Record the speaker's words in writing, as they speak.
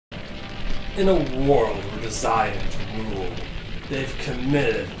In a world where Zions rule, they've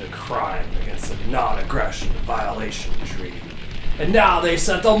committed the crime against the non-aggression violation treaty. And now they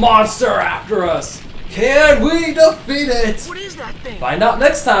sent a monster after us! Can we defeat it? What is that thing? Find out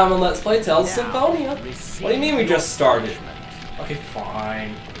next time on Let's Play Tales of Symphonia. What do you mean we just started? Okay,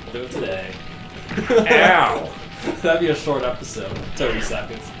 fine. We'll do it today. Ow! That'd be a short episode. 30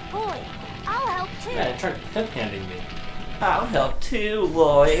 seconds. Boy, I'll help too. Yeah, try pimp-handing me. I'll help too,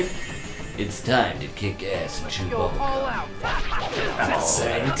 Lloyd. It's time to kick ass and chew bubblegum. At the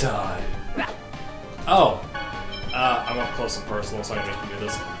same time. Oh. I'm up close and personal, so I can do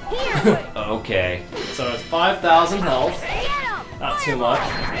this. Okay. So it's 5,000 health. Not too much.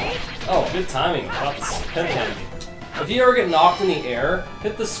 Oh, good timing. About to pimp-hand me. If you ever get knocked in the air,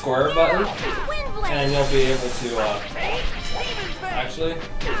 hit the square button, and you'll be able to, actually,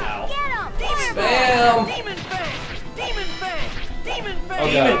 ow. Spam! Demon Fang! Demon Fang! Demon Fang! Oh,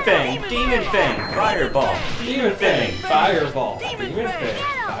 Demon God. Fang! Demon Fang! Fireball! Demon Fang! Fireball! Demon Fang!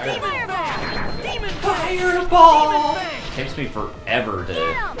 Fireball! Fireball! Takes me forever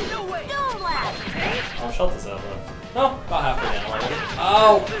to... I'll shut this out, though. No, about halfway down already.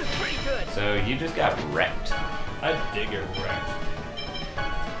 Oh! So you just got wrecked. I did get wrecked.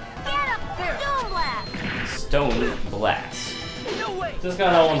 Stone Blast. Just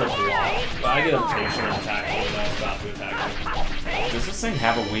got no one to block, but I get impatient and attack when I was about to attack him. Does this thing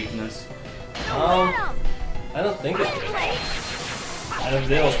have a weakness? I don't think it did. And if it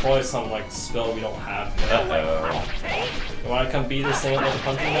did, it was probably some like spell we don't have yet. Uh-oh. You wanna come beat this thing up with a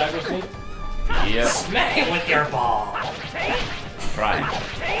punching bag with me? Yep. Smack it with your ball! Try.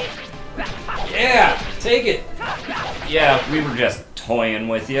 Yeah! Take it! Yeah, we were just toying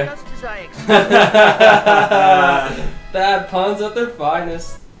with you. Just as I expected. Bad puns at their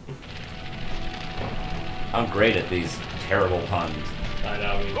finest. I'm great at these terrible puns. I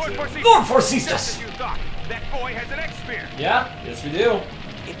know, me too. Lord Forcystus! That boy has an X-Spear. Yeah, yes we do.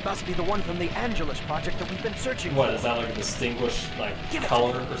 It must be the one from the Angelus project that we've been searching What, for. is that like a distinguished like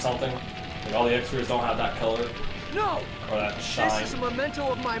color or something? Like all the X-Spears don't have that color? No! Or that shine? This is a memento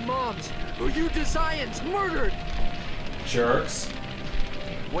of my mom's, who you Zions murdered! Jerks.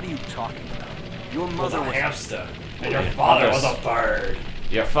 What are you talking about? Your Was mother a was... hamster. And your father was a bird.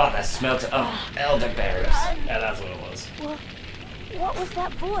 Your father smelt of elderberries. Yeah, that's what it was. Well, what was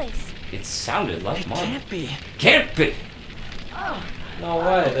that voice? It sounded like It mine. can't be. Can't be! No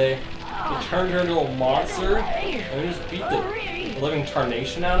way, they turned her into a monster and we just beat the living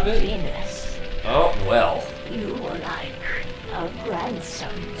tarnation out of it? Venus, Oh, well. you were like a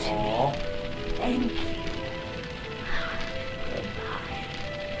grandson to me. Aww. Thank you.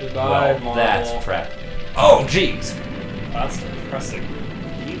 Goodbye, Well, Marvel. that's crap. Oh, jeez! That's depressing.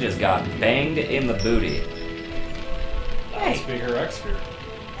 You just got banged in the booty. That must be her X-Spear.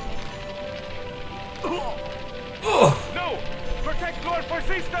 Ugh. No! Protect Lord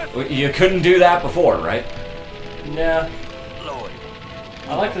Forcystus! You couldn't do that before, right? Nah. Lloyd.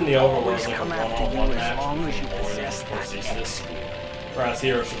 I liked in the overworld Always like a come after one-on-one you as match long as you more than possess that Forcystus. Whereas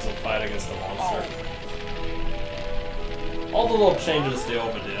here it's just a fight against the monster. All the little changes they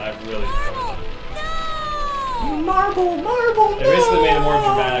overdid, I really enjoyed them. Marble, marble, They basically made it more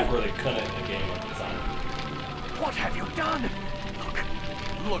dramatic where they couldn't in the game at the time. What have you done?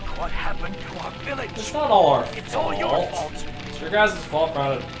 Look what happened to our village. It's not all our It's fault. all your fault. It's your guys' fault for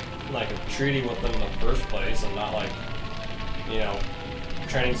having like a treaty with them in the first place and not like, you know,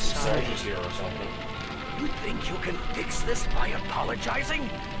 training some soldiers here or something. You think you can fix this by apologizing?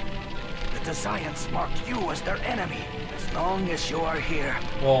 The Zions marked you as their enemy. As long as you are here,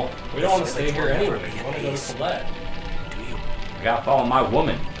 Well, we don't want to stay here This village will anyway. never We want to be go at to peace. Colette. do you? I gotta follow my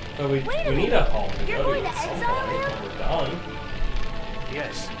woman. But we Wait a need a home to You're go going to to at some exile point him? when we're done.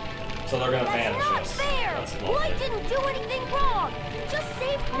 Yes. So they're gonna That's banish not us. fair! That's Lloyd lovely. didn't do anything wrong! He just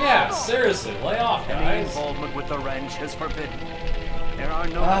saved Yeah, Marvel! seriously, lay off, Any guys. involvement with the ranch is forbidden. There are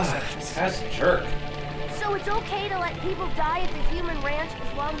no Ah, exceptions. this guy's a jerk. So it's okay to let people die at the human ranch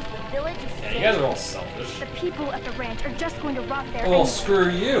as long as the village is Yeah, safe? you guys are all selfish. The people at the ranch are just going to rot there Well, anyway. screw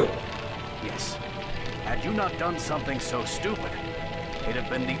you. Yes. Had you not done something so stupid, they'd have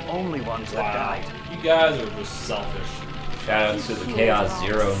been the only ones that Wow. died. You guys are just selfish. Shout out to the Chaos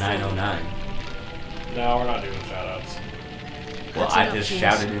 0909. No, we're not doing shoutouts. Well, That's I enough, just James.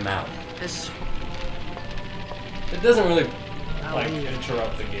 shouted him out. This... It doesn't really like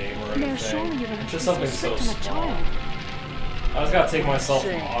interrupt the game or They're showing anything. you that It's just so something so strict on a small. child. I just gotta take myself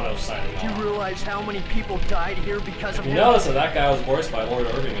from Say, auto signing Do you off. realize how many people died here because of You him? notice that that guy was voiced by Lord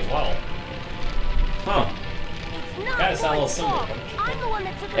Irving as well. Huh. It's not Kinda sound a little Lloyd's similar, fault. don't you? I'm the one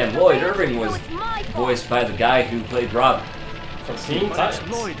that took And him to Lloyd the ranch, Irving so was it's my fault. voiced by the guy who played Robin. From Teen But Titans.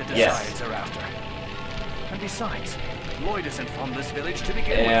 it's Lloyd that the Yes. Science are after. And besides, Lloyd isn't from this village to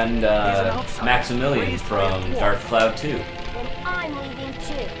begin And with. He's an outsider, Maximilian raised by a from dwarf. Dark Cloud 2. Then I'm leaving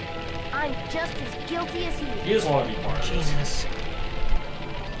too. I'm just as guilty as he is. You just want to be part of this. Jesus.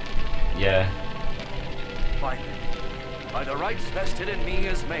 Yeah. By the rights vested in me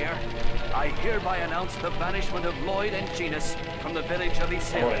as mayor, I hereby announce the banishment of Lloyd and Genus from the village of Oh,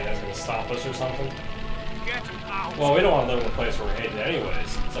 East wait, Hill. you guys gonna stop us or something? Get out! Well, we don't want to live in a place where we're hated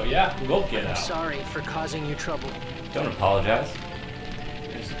anyways. So yeah, we will get I'm out. sorry for causing you trouble. Don't apologize.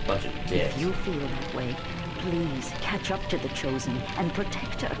 There's a bunch of dicks. If you feel that way, please catch up to the Chosen and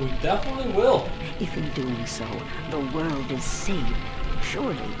protect her. We definitely will. If in doing so, the world is saved,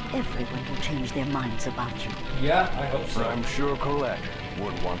 surely everyone will change their minds about you. Yeah, I hope so. I'm sure Colette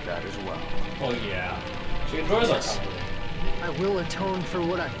would want that as well. Well, yeah. She enjoys our Yes. company. I will atone for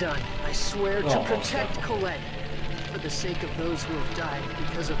what I've done. I swear to Oh, protect most Colette. For the sake of those who have died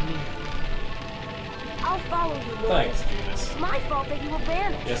because of me. I'll follow you, Lloyd. Thanks, Genus. It's my fault that you were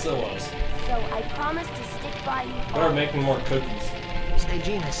banished. Yes, it was. So I promise to stick by you. Better make me more cookies. Stay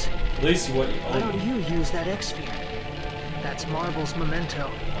Genus. At least what you Why owe don't me. you use that X-Sphere? That's Marble's memento.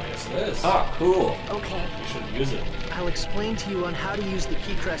 Oh, yes, it is. Oh, cool. Okay. We should use it. I'll explain to you on how to use the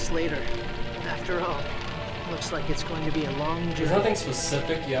key crest later. After all, looks like it's going to be a long There's journey. nothing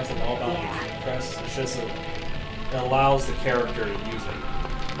specific you have to know about Yeah. the key crest. It's just it allows the character to use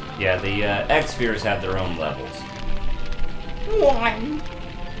it. Yeah, the X-Spheres have their own levels.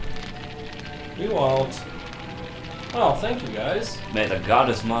 We won't. Oh, thank you guys. May the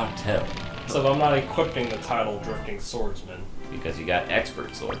goddess Martel. So I'm not equipping the title Drifting Swordsman. Because you got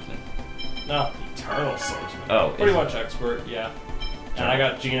expert swordsman. No, Eternal Swordsman. Oh, pretty is it? much expert, yeah. And I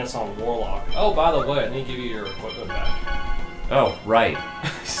got Genus on Warlock. Oh, by the way, I need to give you your equipment back. Oh, right.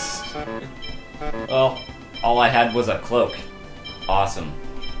 Well, All I had was a cloak. Awesome.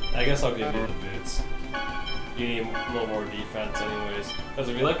 I guess I'll give you the boots. You need a little more defense anyways. Because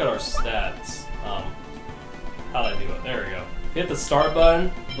if you look at our stats, how'd I do it? There we go. Hit the start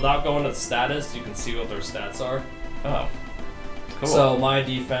button, without going to status, you can see what their stats are. Oh. Cool. So my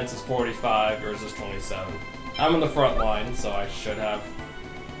defense is 45, yours is 27. I'm in the front line, so I should have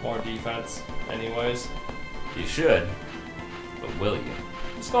more defense anyways. You should. But will you?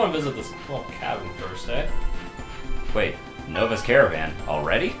 Let's go and visit this little cabin first, eh? Wait, Nova's Caravan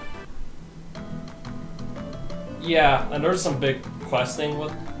already? Yeah, and there's some big questing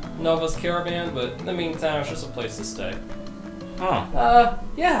with Nova's Caravan, but in the meantime, it's just a place to stay. Huh.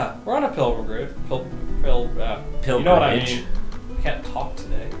 Yeah, we're on a pilgrimage. You know what I Pilgrimage. mean. I can't talk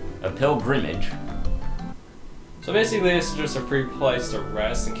today. A pilgrimage. So basically, this is just a free place to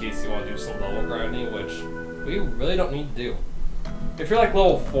rest in case you want to do some level grinding, which we really don't need to do. If you're like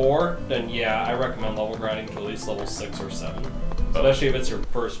level 4, then yeah, I recommend level grinding to at least level 6 or 7. Especially if it's your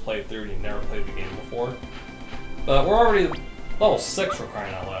first playthrough and you've never played the game before. But we're already level 6 for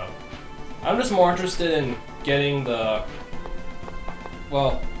crying out loud. I'm just more interested in getting the...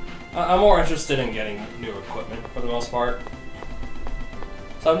 Well, I'm more interested in getting new equipment for the most part.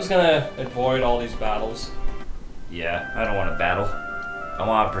 So I'm just gonna avoid all these battles. Yeah, I don't want to battle. I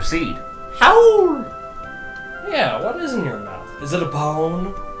want to proceed. Howl! Yeah, what is in your mouth? Is it a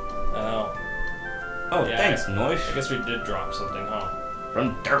bone? Oh. Oh, Yeah, thanks, I Noish. guess we did drop something, huh?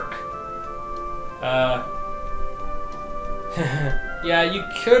 From Dirk. Yeah, you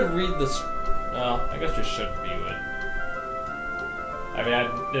could read this. Well, I guess we should view it. I mean,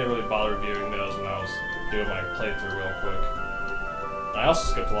 I didn't really bother viewing those when I was doing my playthrough real quick. I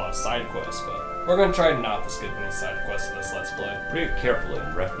also skipped a lot of side quests, but we're gonna try not to skip any side quests in this Let's Play. Pretty carefully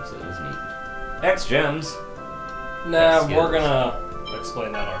in references, neat. X gems. Nah, Skills. we're gonna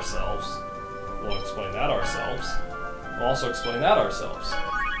explain that ourselves. We'll explain that ourselves. We'll also explain that ourselves.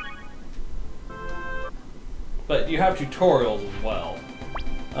 But you have tutorials as well.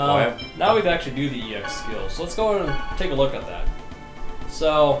 yeah. Now we can actually do the EX skills. So let's go ahead and take a look at that.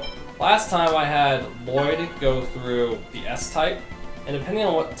 So, last time I had Lloyd go through the S-type, and depending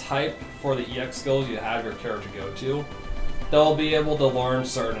on what type for the EX skills you have your character go to, they'll be able to learn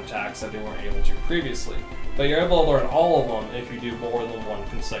certain attacks that they weren't able to previously. But you're able to learn all of them if you do more than one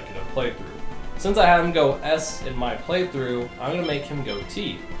consecutive playthrough. Since I had him go S in my playthrough, I'm going to make him go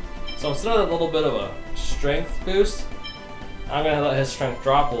T. So instead of a little bit of a strength boost, I'm going to let his strength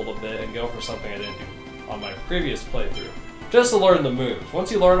drop a little bit and go for something I didn't do on my previous playthrough. Just to learn the moves.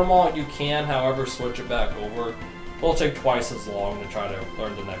 Once you learn them all, you can, however, switch it back over. It'll take twice as long to try to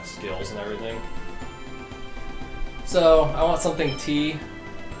learn the next skills and everything. So, I want something T.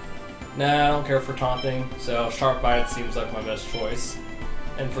 Nah, I don't care for taunting, so Sharp Bite seems like my best choice.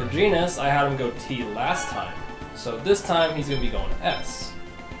 And for Genus, I had him go T last time. So this time he's going to be going S.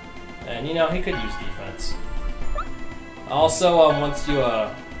 And you know, he could use defense. Also, once you,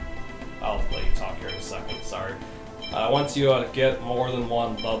 I'll let you talk here in a second, sorry. Once you get more than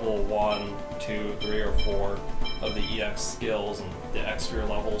one level 1, 2, 3, or 4 of the EX skills and the X-sphere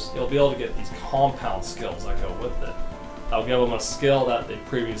levels, you'll be able to get these compound skills that go with it. That'll give them a skill that they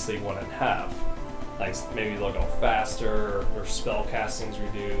previously wouldn't have. Like maybe they'll go faster, or their spell casting's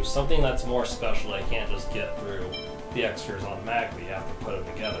reduced, something that's more special they can't just get through the X-spheres automatically, you have to put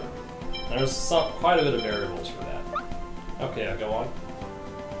them together. And there's quite a bit of variables for that. Okay, I'll go on.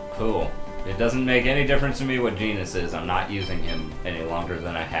 Cool. It doesn't make any difference to me what Genus is. I'm not using him any longer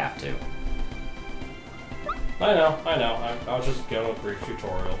than I have to. I know. I'll just give him a brief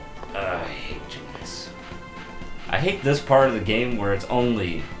tutorial. I hate Genus. I hate this part of the game where it's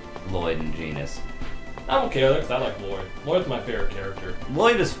only Lloyd and Genus. I don't care, because I like Lloyd. Lloyd's my favorite character.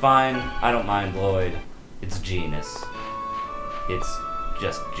 Lloyd is fine. I don't mind Lloyd. It's Genus. It's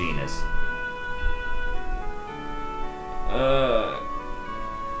just Genus.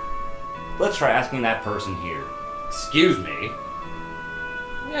 Let's try asking that person here. Excuse me?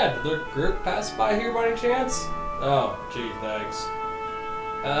 Yeah, did their group pass by here by any chance? Oh, gee, thanks.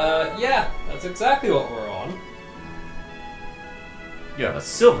 Yeah, that's exactly what we're on. You have a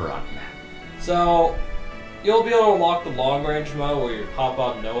silver on map. So, you'll be able to unlock the long range mode where you pop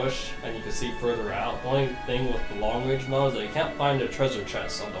out no-ish and you can see further out. The only thing with the long range mode is that you can't find a treasure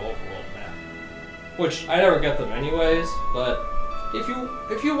chest on the overworld map. Which, I never get them anyways, but if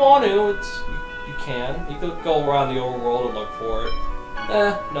you want to, you can. You could go around the overworld and look for it.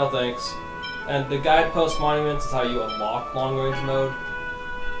 No thanks. And the guidepost monuments is how you unlock long range mode,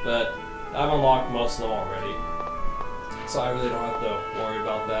 but I've unlocked most of them already, so I really don't have to worry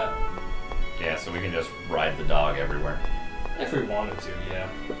about that. Yeah, so we can just ride the dog everywhere. If we wanted to, yeah.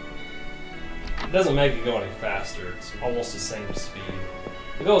 It doesn't make it go any faster, it's almost the same speed.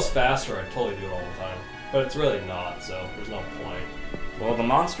 If it goes faster, I'd totally do it all the time, but it's really not, so there's no point. Well, the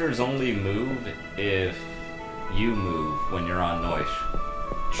monsters only move if you move when you're on Noish.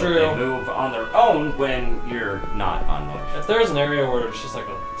 True. But they move on their own when you're not on Noish. If there's an area where there's just like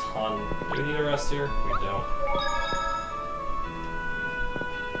a ton... Do we need a rest here? We don't.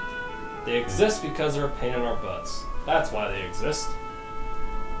 They exist because they're a pain in our butts. That's why they exist.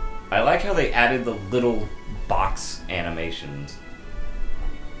 I like how they added the little box animations.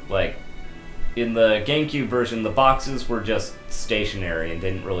 Like, in the GameCube version, the boxes were just stationary and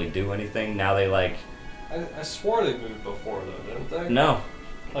didn't really do anything. Now they like... I swore they moved before though, didn't they? No.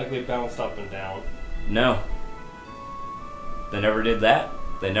 Like they bounced up and down. No. They never did that.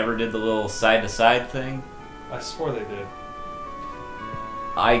 They never did the little side-to-side thing. I swore they did.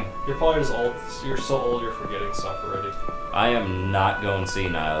 You're probably just old. You're so old you're forgetting stuff already. I am not going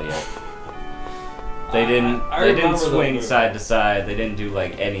senile yet. They didn't. They didn't swing side to side. They didn't do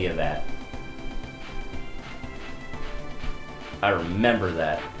like any of that. I remember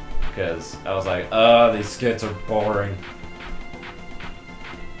that because I was like, "Oh, these skits are boring."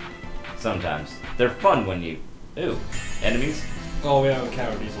 Sometimes they're fun when you. Ooh, enemies. Oh, we haven't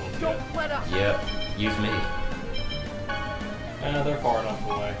encountered these ones yet. Yep. Use me. They're far enough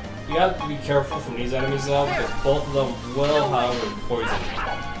away. You have to be careful from these enemies though, because both of them will, however, poison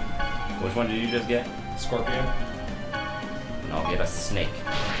you. Which one did you just get? Scorpion. And I'll get a snake.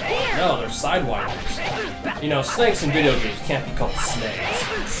 No, they're sidewinders. You know, snakes in video games can't be called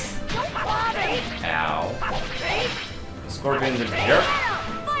snakes. Ow. The scorpion's a jerk.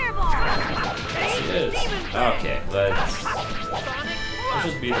 Yes, he is. Okay, let's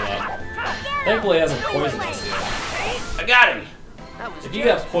just beat him up. Thankfully, he hasn't poisoned us yet. I got him! If you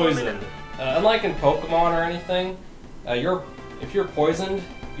get poisoned, unlike in Pokemon or anything, if you're poisoned,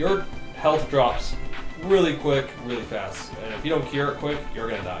 your health drops really quick, really fast. And if you don't cure it quick, you're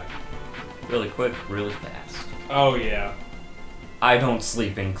gonna die. Really quick, really fast. Oh yeah. I don't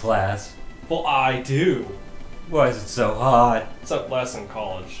sleep in class. Well, I do. Why is it so hot? Except less in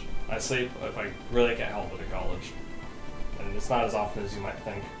college. I sleep if I really can't help it in college. And it's not as often as you might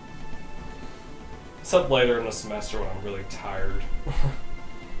think. Except later in the semester when I'm really tired.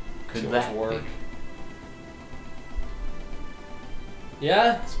 Could Too that much work. be?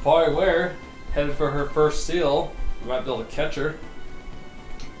 Yeah, it's probably where. Headed for her first seal. We might be able to catch her.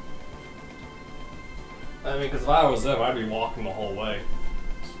 I mean, because if I was them, I'd be walking the whole way.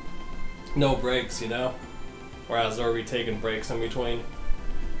 No breaks, you know? Whereas they'll be taking breaks in between.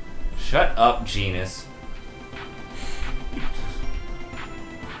 Shut up, Genus.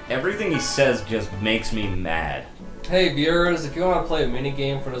 Everything he says just makes me mad. Hey viewers, if you want to play a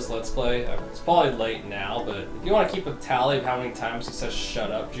minigame for this Let's Play, it's probably late now, but if you want to keep a tally of how many times he says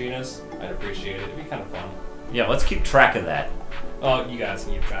shut up, Genus, I'd appreciate it. It'd be kind of fun. Yeah, let's keep track of that. Oh, you guys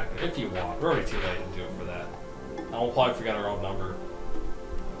can keep track of it if you want. We're already too late to do it for that. I'll probably forget our own number.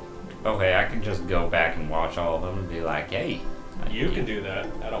 Okay, I can just go back and watch all of them and be like, hey. You can do that.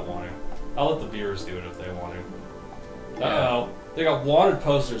 I don't want to. I'll let the viewers do it if they want to. Uh-oh. They got wanted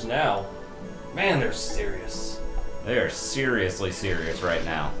posters now. Man, they're serious. They are seriously serious right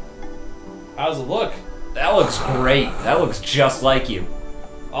now. How's it look? That looks great. That looks just like you.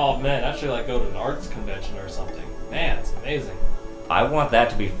 Oh man, I should like go to an arts convention or something. Man, it's amazing. I want that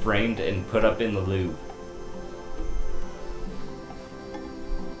to be framed and put up in the Louvre.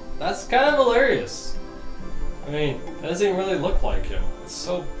 That's kind of hilarious. I mean, it doesn't even really look like him. It's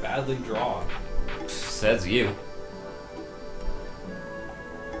so badly drawn. Says you.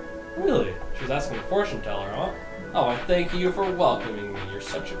 Really? She was asking a fortune teller, huh? Oh, I thank you for welcoming me. You're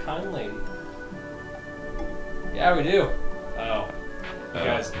such a kind lady. Yeah, we do. Oh. You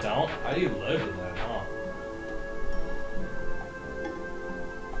guys don't? How do you live with that, huh?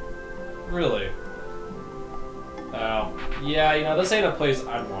 Really? Oh. Yeah, you know, this ain't a place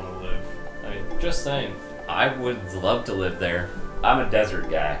I'd want to live. I mean, just saying. I would love to live there. I'm a desert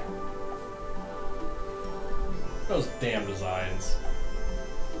guy. Those damn designs.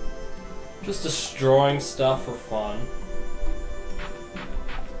 Just destroying stuff for fun.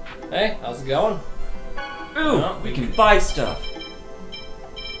 Hey, how's it going? Ooh, No, we can buy stuff.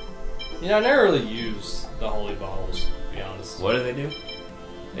 You know, I never really use the holy bottles, to be honest. What do they do?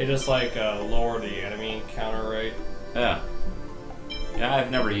 They just like lower the enemy counter rate. Yeah. Yeah,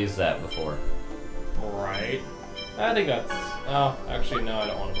 I've never used that before. Right. I think that's... Oh, actually, no, I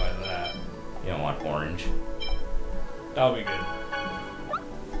don't want to buy that. You don't want orange. That would be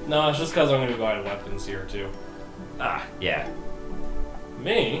good. No, it's just because I'm going to be buying weapons here, too. Ah, yeah.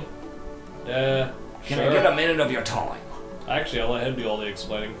 Me? Can sure. I get a minute of your time? Actually, I'll let him do all the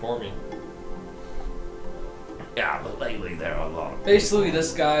explaining for me. Yeah, but lately there are a lot of Basically,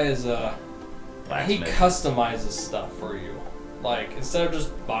 this guy is, he blacksmith. customizes stuff for you. Like, instead of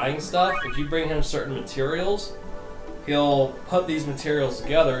just buying stuff, if you bring him certain materials, he'll put these materials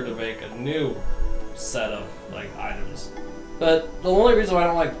together to make a new set of, like, items. But the only reason why I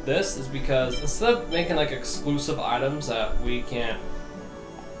don't like this is because instead of making, like, exclusive items that we can't,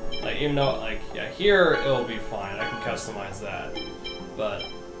 like, even though, like, yeah, here it'll be fine, I can customize that. But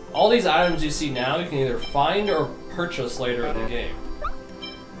all these items you see now, you can either find or purchase later in the game.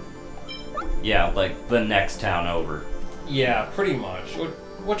 Yeah, like the next town over. Yeah, pretty much.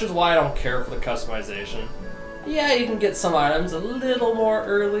 Which is why I don't care for the customization. Yeah, you can get some items a little more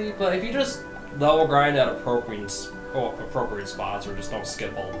early, but if you just level grind at appropriate spots or just don't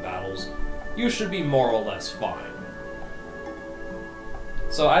skip all the battles, you should be more or less fine.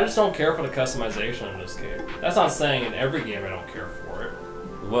 So I just don't care for the customization in this game. That's not saying in every game I don't care for it.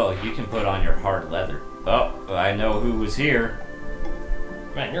 Well, you can put on your hard leather. Oh, I know who was here.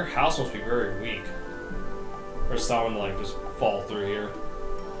 Man, your house must be very weak. For someone to like just fall through here.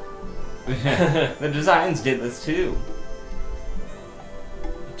 The designs did this too.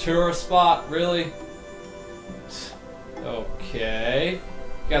 A tourist spot, really? Okay.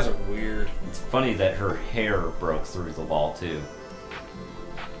 You guys are weird. It's funny that her hair broke through the wall too.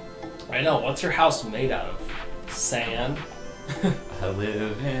 I know, what's your house made out of? Sand? I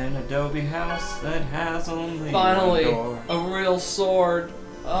live in an adobe house that has only Finally, one door. a real sword.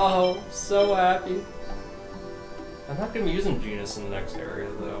 Oh, so happy. I'm not going to be using Genus in the next area,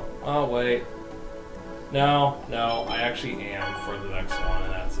 though. Oh, wait. No, I actually am for the next one,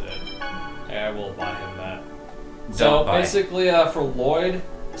 and that's it. I will buy him that. So, basically, for Lloyd,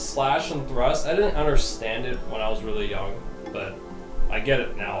 Slash and Thrust, I didn't understand it when I was really young, but I get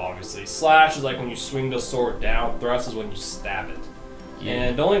it now, obviously. Slash is like when you swing the sword down, Thrust is when you stab it. Yeah.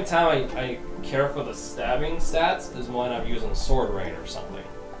 And the only time I care for the stabbing stats is when I'm using Sword Rain or something.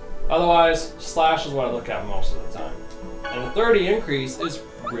 Otherwise, Slash is what I look at most of the time. And the 30 increase is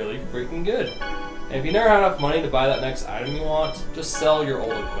really freaking good. And if you never have enough money to buy that next item you want, just sell your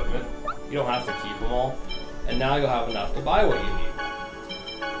old equipment. You don't have to keep them all. And now you'll have enough to buy what you need.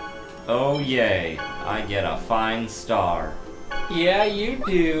 Oh yay, I get a fine star. Yeah, you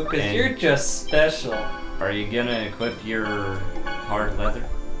do, because you're just special. Are you gonna equip your hard leather?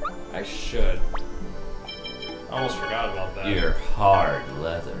 I should. I almost forgot about that. Your hard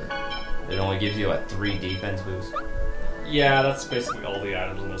leather. It only gives you a 3 defense boost? Yeah, that's basically all the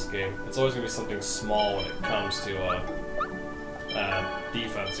items in this game. It's always going to be something small when it comes to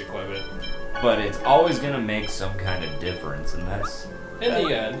defense equipment. But it's always going to make some kind of difference, and that's... In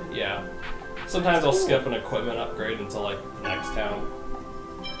the end, yeah. Sometimes I'll skip an equipment upgrade until, like, the next town.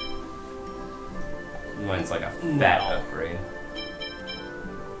 When it's like a fat upgrade.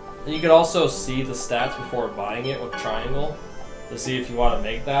 And you can also see the stats before buying it with triangle to see if you want to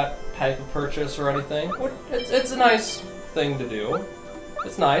make that type of purchase or anything. It's a nice thing to do.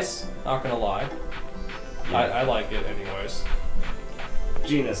 It's nice, not gonna lie. Yeah. I like it anyways.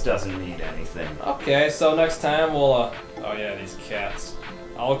 Genus doesn't need anything. Okay, so next time we'll, oh yeah, these cats.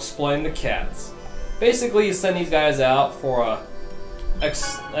 I'll explain the cats. Basically, you send these guys out for a,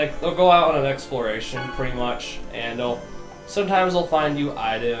 they'll go out on an exploration, pretty much, and sometimes they'll find you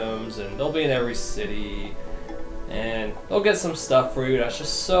items, and they'll be in every city, and they'll get some stuff for you that's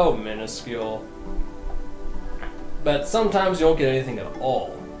just so minuscule. But sometimes you don't get anything at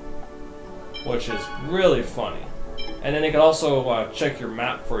all, which is really funny. And then they can also check your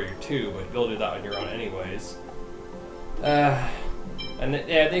map for you too, but you'll do that on your own anyways. And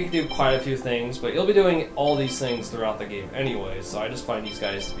yeah, they can do quite a few things, but you'll be doing all these things throughout the game anyways, so I just find these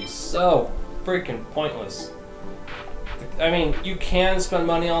guys to be so freaking pointless. I mean, you can spend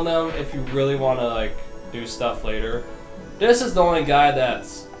money on them if you really want to, like, do stuff later. This is the only guy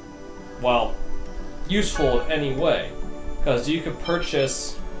that's, well, useful in any way, because you could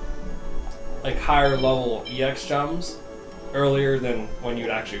purchase like higher level EX gems earlier than when you'd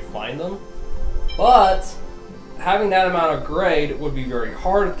actually find them, but having that amount of grade would be very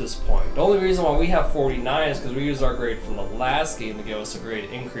hard at this point. The only reason why we have 49 is because we used our grade from the last game to give us a grade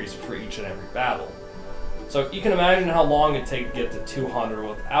increase for each and every battle. So you can imagine how long it'd take to get to 200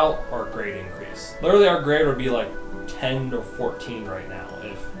 without our grade increase. Literally our grade would be like 10 or 14 right now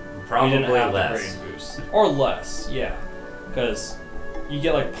if we didn't have the grade boost. Or less, yeah. Because you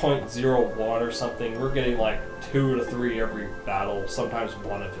get like 0.01 or something. We're getting like 2 to 3 every battle, sometimes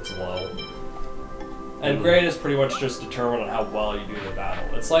 1 if it's low. And grade is pretty much just determined on how well you do the battle.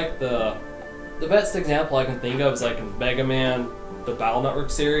 It's like the best example I can think of is like in Mega Man, the Battle Network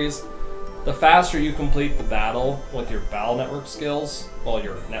series. The faster you complete the battle with your Battle Network skills, well,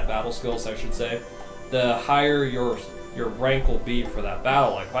 your net battle skills, I should say, the higher your rank will be for that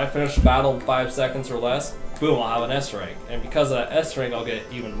battle. Like if I finish the battle in 5 seconds or less, boom, I'll have an S rank. And because of that S rank, I'll get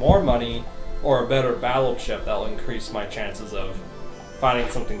even more money or a better battle chip that will increase my chances of finding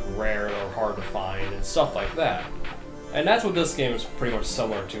something rare or hard to find and stuff like that. And that's what this game is pretty much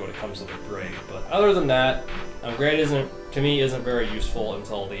similar to when it comes to the grade. But other than that, grade to me isn't very useful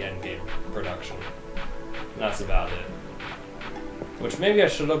until the end game production. And that's about it. Which maybe I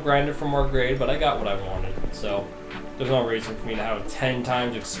should have grinded for more grade, but I got what I wanted. So there's no reason for me to have a 10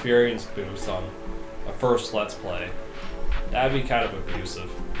 times experience boost on a first Let's Play. That'd be kind of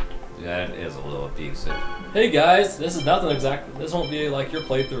abusive. That is a little abusive. Hey guys, this is nothing exactly. This won't be like your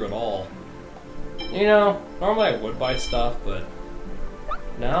playthrough at all. You know, normally I would buy stuff, but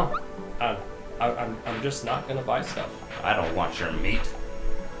no, I'm just not gonna buy stuff. I don't want your meat.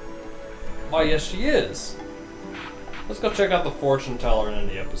 Why, yes, she is. Let's go check out the fortune teller and end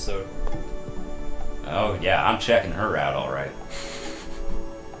the episode. Oh yeah, I'm checking her out, all right.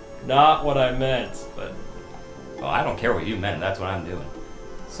 Not what I meant, but. Well, I don't care what you meant. That's what I'm doing.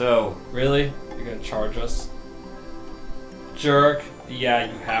 So really, you're gonna charge us? Jerk. Yeah,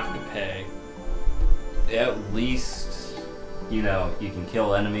 you have to pay. At least, you know, you can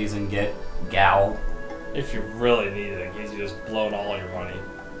kill enemies and get galled. If you really need it, in case you just blown all your money.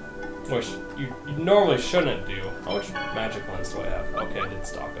 Which you normally shouldn't do. How much magic lens do I have? Okay, I did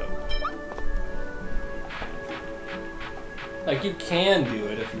stock up. Like, you can do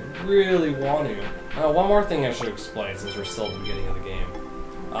it if you really want to. One more thing I should explain since we're still at the beginning of the game.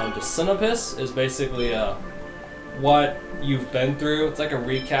 The Symphonia is basically what you've been through. It's like a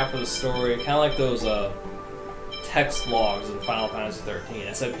recap of the story, kind of like those text logs in Final Fantasy 13.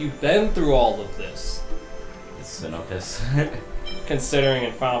 Except you've been through all of this. The Symphonia. Considering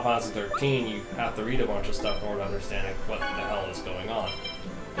in Final Fantasy 13 you have to read a bunch of stuff in order to understand what the hell is going on.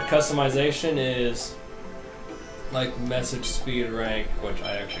 The customization is like message speed rank, which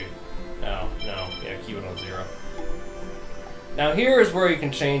I actually yeah, keep it on 0. Now here is where you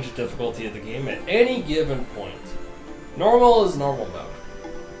can change the difficulty of the game at any given point. Normal is normal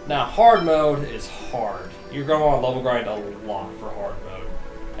mode. Now hard mode is hard. You're going to want to level grind a lot for hard mode.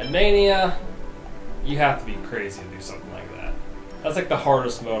 And Mania, you have to be crazy to do something like that. That's like the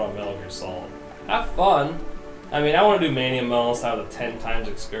hardest mode on Metal Gear Solid. Have fun. I mean, I want to do Mania mode to have the 10 times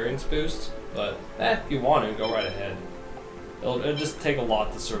experience boost, but if you want to, go right ahead. It'll just take a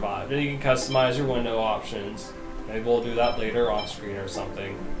lot to survive. Then you can customize your window options. Maybe we'll do that later off screen or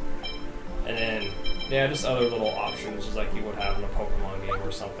something. And then, yeah, just other little options just like you would have in a Pokemon game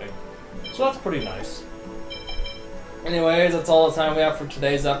or something. So that's pretty nice. Anyways, that's all the time we have for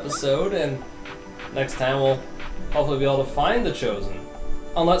today's episode, and next time we'll hopefully be able to find the Chosen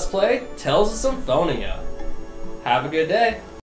on Let's Play Tales of Symphonia. Have a good day.